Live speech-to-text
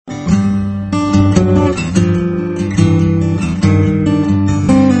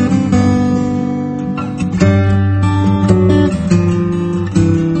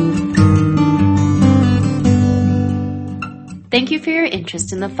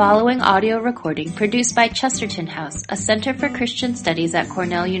interest in the following audio recording produced by Chesterton House, a Center for Christian Studies at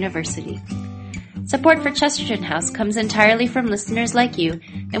Cornell University. Support for Chesterton House comes entirely from listeners like you,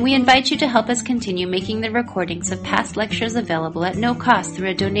 and we invite you to help us continue making the recordings of past lectures available at no cost through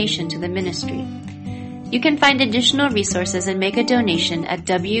a donation to the ministry. You can find additional resources and make a donation at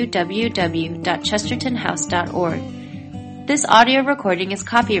www.chestertonhouse.org. This audio recording is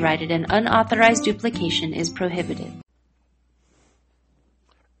copyrighted and unauthorized duplication is prohibited.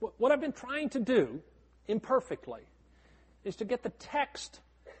 What I've been trying to do, imperfectly, is to get the text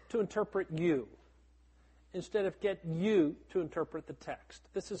to interpret you, instead of get you to interpret the text.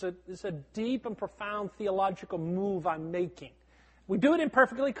 This is a deep and profound theological move I'm making. We do it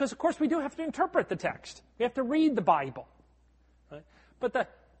imperfectly because, of course, we do have to interpret the text. We have to read the Bible. Right? But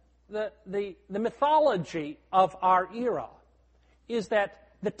the mythology of our era is that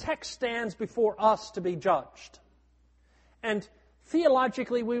the text stands before us to be judged. And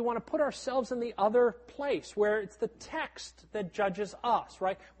theologically, we want to put ourselves in the other place, where it's the text that judges us,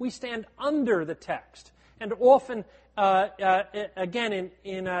 right? We stand under the text. And often, again,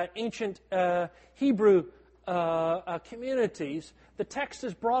 in ancient Hebrew communities, the text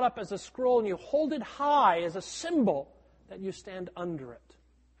is brought up as a scroll, and you hold it high as a symbol that you stand under it.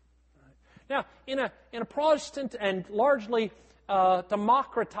 Right? Now, in a Protestant and largely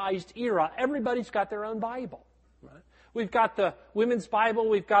democratized era, everybody's got their own Bible. Right? We've got the women's Bible,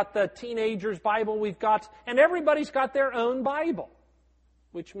 we've got the teenagers' Bible, and everybody's got their own Bible,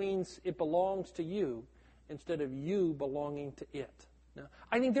 which means it belongs to you instead of you belonging to it. Now,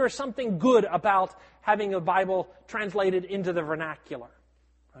 I think there is something good about having a Bible translated into the vernacular.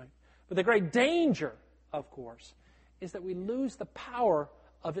 Right? But the great danger, of course, is that we lose the power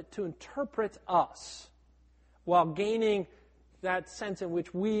of it to interpret us while gaining that sense in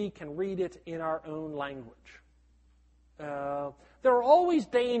which we can read it in our own language. There are always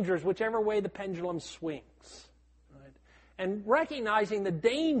dangers whichever way the pendulum swings. Right? And recognizing the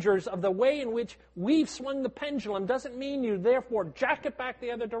dangers of the way in which we've swung the pendulum doesn't mean you therefore jack it back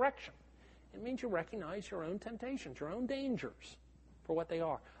the other direction. It means you recognize your own temptations, your own dangers for what they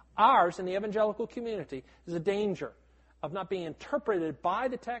are. Ours in the evangelical community is a danger of not being interpreted by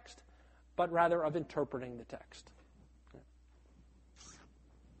the text, but rather of interpreting the text.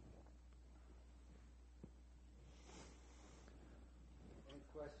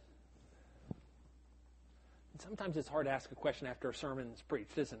 Sometimes it's hard to ask a question after a sermon is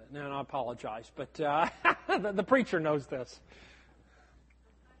preached, isn't it? No, I apologize, but the preacher knows this.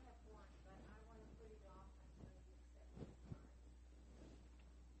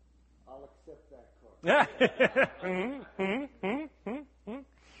 I'll accept that card. Yeah. Right,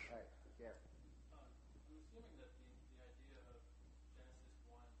 yeah.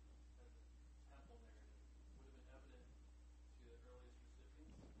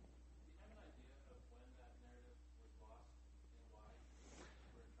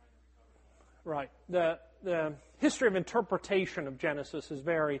 Right. The history of interpretation of Genesis is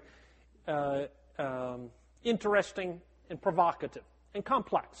very interesting and provocative and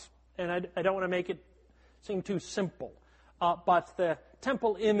complex. And I don't want to make it seem too simple. But the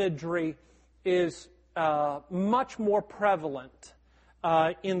temple imagery is much more prevalent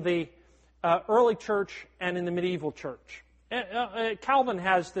in the early church and in the medieval church. Calvin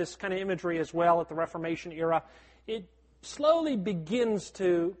has this kind of imagery as well at the Reformation era. It slowly begins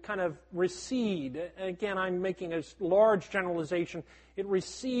to kind of recede. Again, I'm making a large generalization. It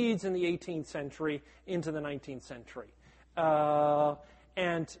recedes in the 18th century into the 19th century.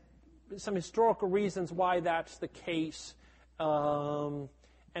 And some historical reasons why that's the case. And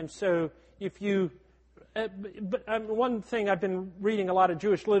so if you... one thing, I've been reading a lot of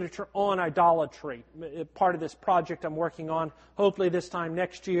Jewish literature on idolatry. Part of this project I'm working on, hopefully this time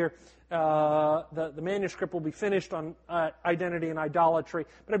next year, the manuscript will be finished on identity and idolatry.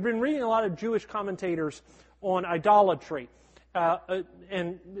 But I've been reading a lot of Jewish commentators on idolatry,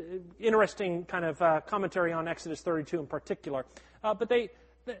 and interesting kind of commentary on Exodus 32 in particular. But they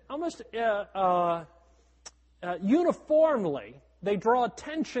almost uniformly, they draw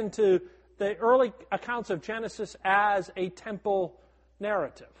attention to the early accounts of Genesis as a temple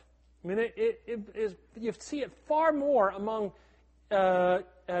narrative. I mean, you see it far more among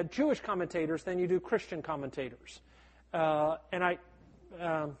Jewish commentators than you do Christian commentators. So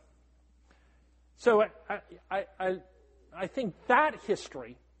I think that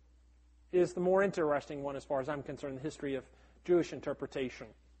history is the more interesting one as far as I'm concerned, the history of Jewish interpretation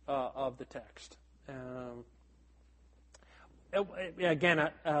of the text. Again,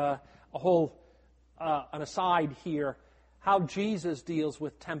 a whole, an aside here, how Jesus deals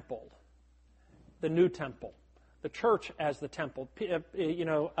with temple, the new temple, the church as the temple. 1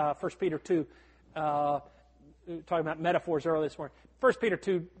 Peter 2, talking about metaphors earlier this morning. 1 Peter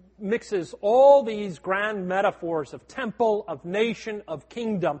 2 mixes all these grand metaphors of temple, of nation, of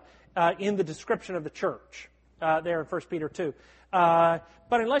kingdom in the description of the church there in 1 Peter 2. But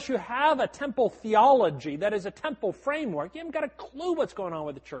unless you have a temple theology, that is a temple framework, you haven't got a clue what's going on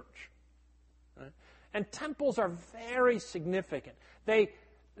with the church. Right? And temples are very significant. They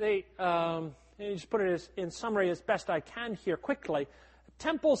just put it in summary as best I can here quickly.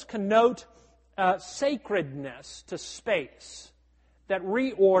 Temples connote sacredness to space that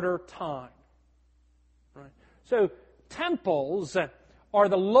reorder time. Right? So temples are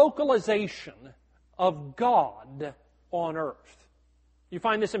the localization of God on earth. You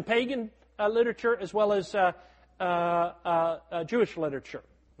find this in pagan literature as well as Jewish literature.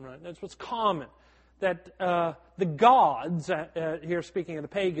 Right? That's what's common. That the gods, here speaking of the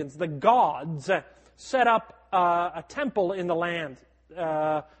pagans, the gods set up a temple in the land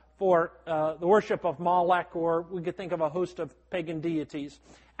for the worship of Molech, or we could think of a host of pagan deities.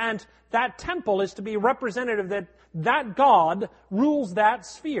 And that temple is to be representative that that god rules that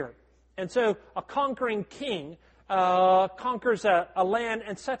sphere. And so a conquering king conquers a land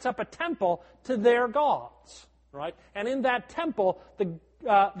and sets up a temple to their gods, right? And in that temple, the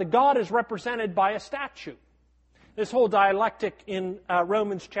god is represented by a statue. This whole dialectic in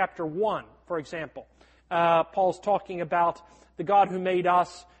Romans chapter 1, for example, Paul's talking about the God who made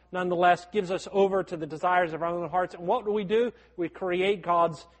us, nonetheless, gives us over to the desires of our own hearts. And what do? We create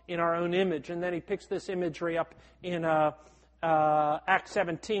gods in our own image. And then he picks this imagery up in Acts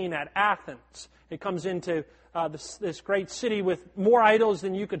 17 at Athens. It comes into this great city with more idols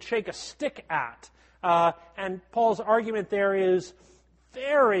than you could shake a stick at. And Paul's argument there is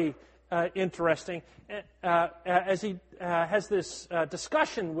very interesting as he has this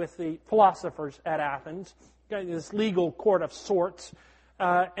discussion with the philosophers at Athens, this legal court of sorts,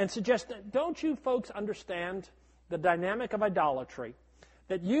 and suggests, don't you folks understand the dynamic of idolatry?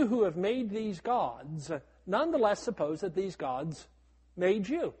 That you who have made these gods nonetheless suppose that these gods made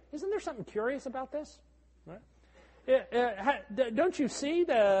you. Isn't there something curious about this? Right? Don't you see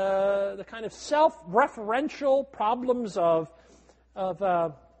the kind of self-referential problems of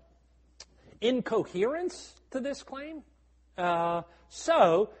incoherence to this claim? But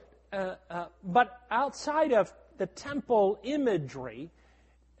outside of the temple imagery,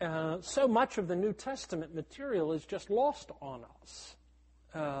 so much of the New Testament material is just lost on us,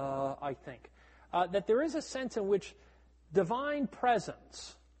 I think. That there is a sense in which divine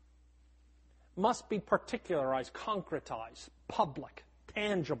presence must be particularized, concretized, public,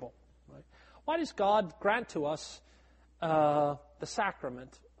 tangible. Right? Why does God grant to us the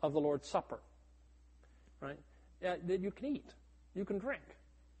sacrament of the Lord's Supper? Right? That you can eat, you can drink.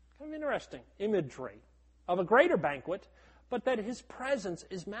 Kind of interesting imagery of a greater banquet, but that His presence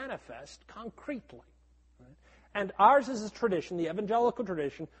is manifest concretely. Right? And ours is a tradition, the evangelical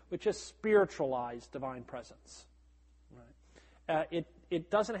tradition, which has spiritualized divine presence. Right? It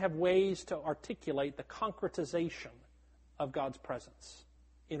doesn't have ways to articulate the concretization of God's presence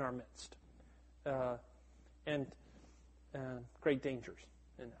in our midst. And great dangers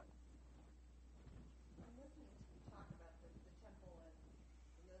in that. I'm listening to you talk about the temple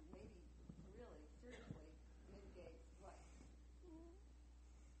and maybe really seriously mitigate what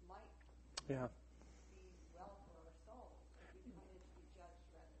might be well for our souls if we come in to be judged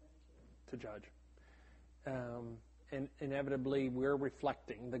rather than to judge. And inevitably, we're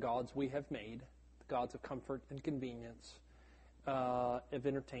reflecting the gods we have made, the gods of comfort and convenience, of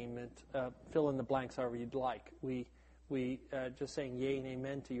entertainment. Fill in the blanks however you'd like. We just saying yea and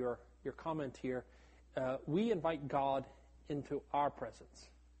amen to your comment here. We invite God into our presence.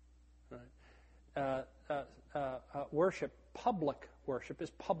 Right? Worship, public worship, is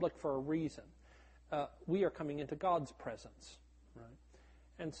public for a reason. We are coming into God's presence. Right?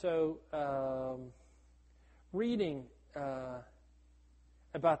 And so, reading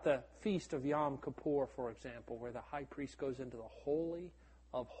about the Feast of Yom Kippur, for example, where the high priest goes into the Holy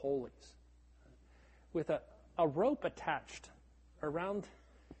of Holies with a rope attached around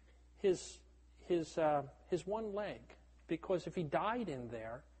his one leg, because if he died in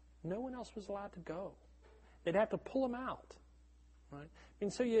there, no one else was allowed to go. They'd have to pull him out. Right?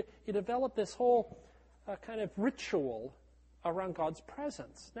 And so you develop this whole kind of ritual around God's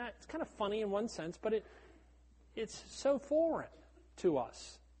presence. Now, it's kind of funny in one sense, but it's so foreign to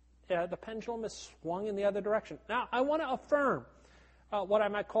us. The pendulum is swung in the other direction. Now, I want to affirm what I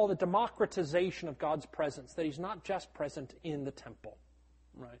might call the democratization of God's presence, that He's not just present in the temple,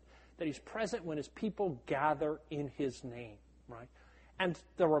 right? That He's present when His people gather in His name, right? And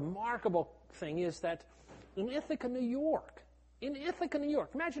the remarkable thing is that in Ithaca, New York. In Ithaca, New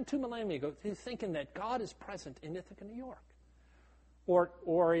York. Imagine 2 millennia ago thinking that God is present in Ithaca, New York.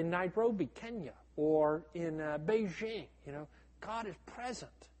 Or in Nairobi, Kenya. Or in Beijing. God is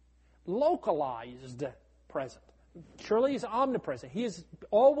present. Localized present. Surely He's omnipresent. He is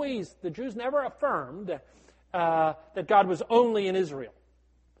always, the Jews never affirmed that God was only in Israel.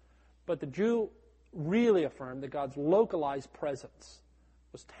 But the Jew really affirmed that God's localized presence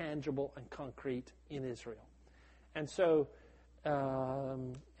was tangible and concrete in Israel. And so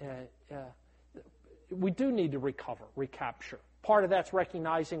we do need to recapture. Part of that's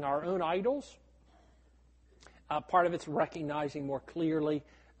recognizing our own idols. Part of it's recognizing more clearly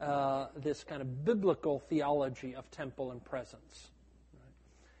this kind of biblical theology of temple and presence.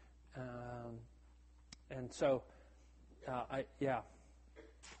 Right? And so,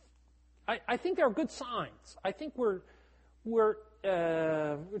 I think there are good signs. I think we're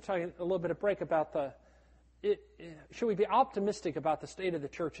talking a little bit of break about should we be optimistic about the state of the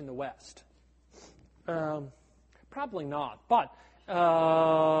church in the West? Probably not. But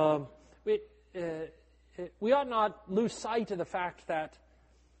we ought not lose sight of the fact that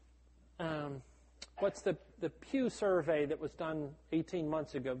what's the Pew survey that was done 18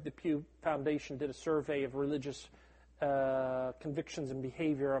 months ago? The Pew Foundation did a survey of religious convictions and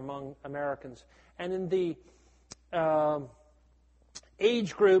behavior among Americans. And in the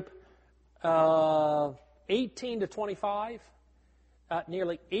age group 18 to 25,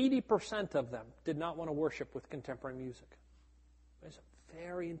 nearly 80% of them did not want to worship with contemporary music. It's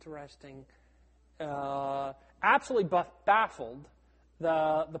very interesting. Absolutely baffled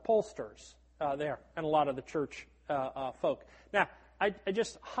the pollsters there and a lot of the church folk. Now, I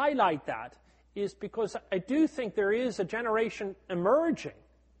just highlight that is because I do think there is a generation emerging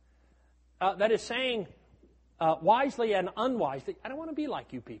that is saying wisely and unwisely, I don't want to be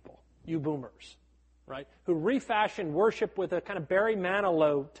like you people, you boomers, right? Who refashion worship with a kind of Barry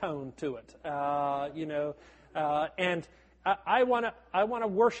Manilow tone to it, and I want to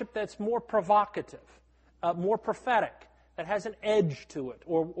worship that's more provocative, more prophetic, that has an edge to it,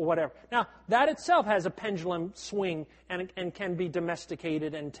 or whatever. Now, that itself has a pendulum swing and can be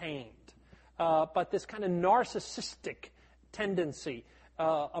domesticated and tamed. But this kind of narcissistic tendency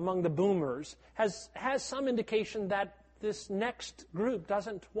among the boomers has some indication that this next group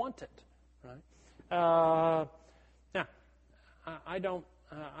doesn't want it. Right? Now,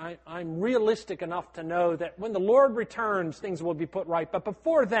 I'm realistic enough to know that when the Lord returns, things will be put right. But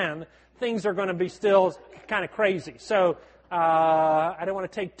before then, things are going to be still kind of crazy. So I don't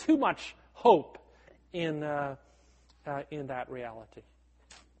want to take too much hope in that reality.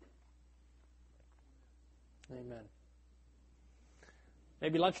 Amen.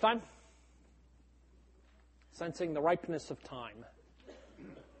 Maybe lunchtime? Sensing the ripeness of time.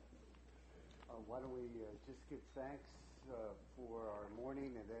 Why don't we just give thanks for our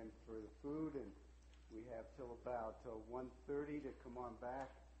morning and then for the food, and we have till about 1:30 to come on back.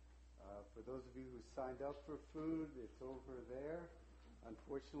 For those of you who signed up for food, it's over there.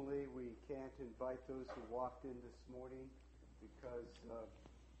 Unfortunately, we can't invite those who walked in this morning because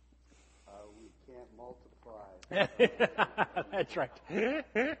we can't multiply. That's right.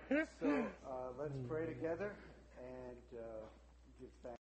 So let's pray together and give thanks.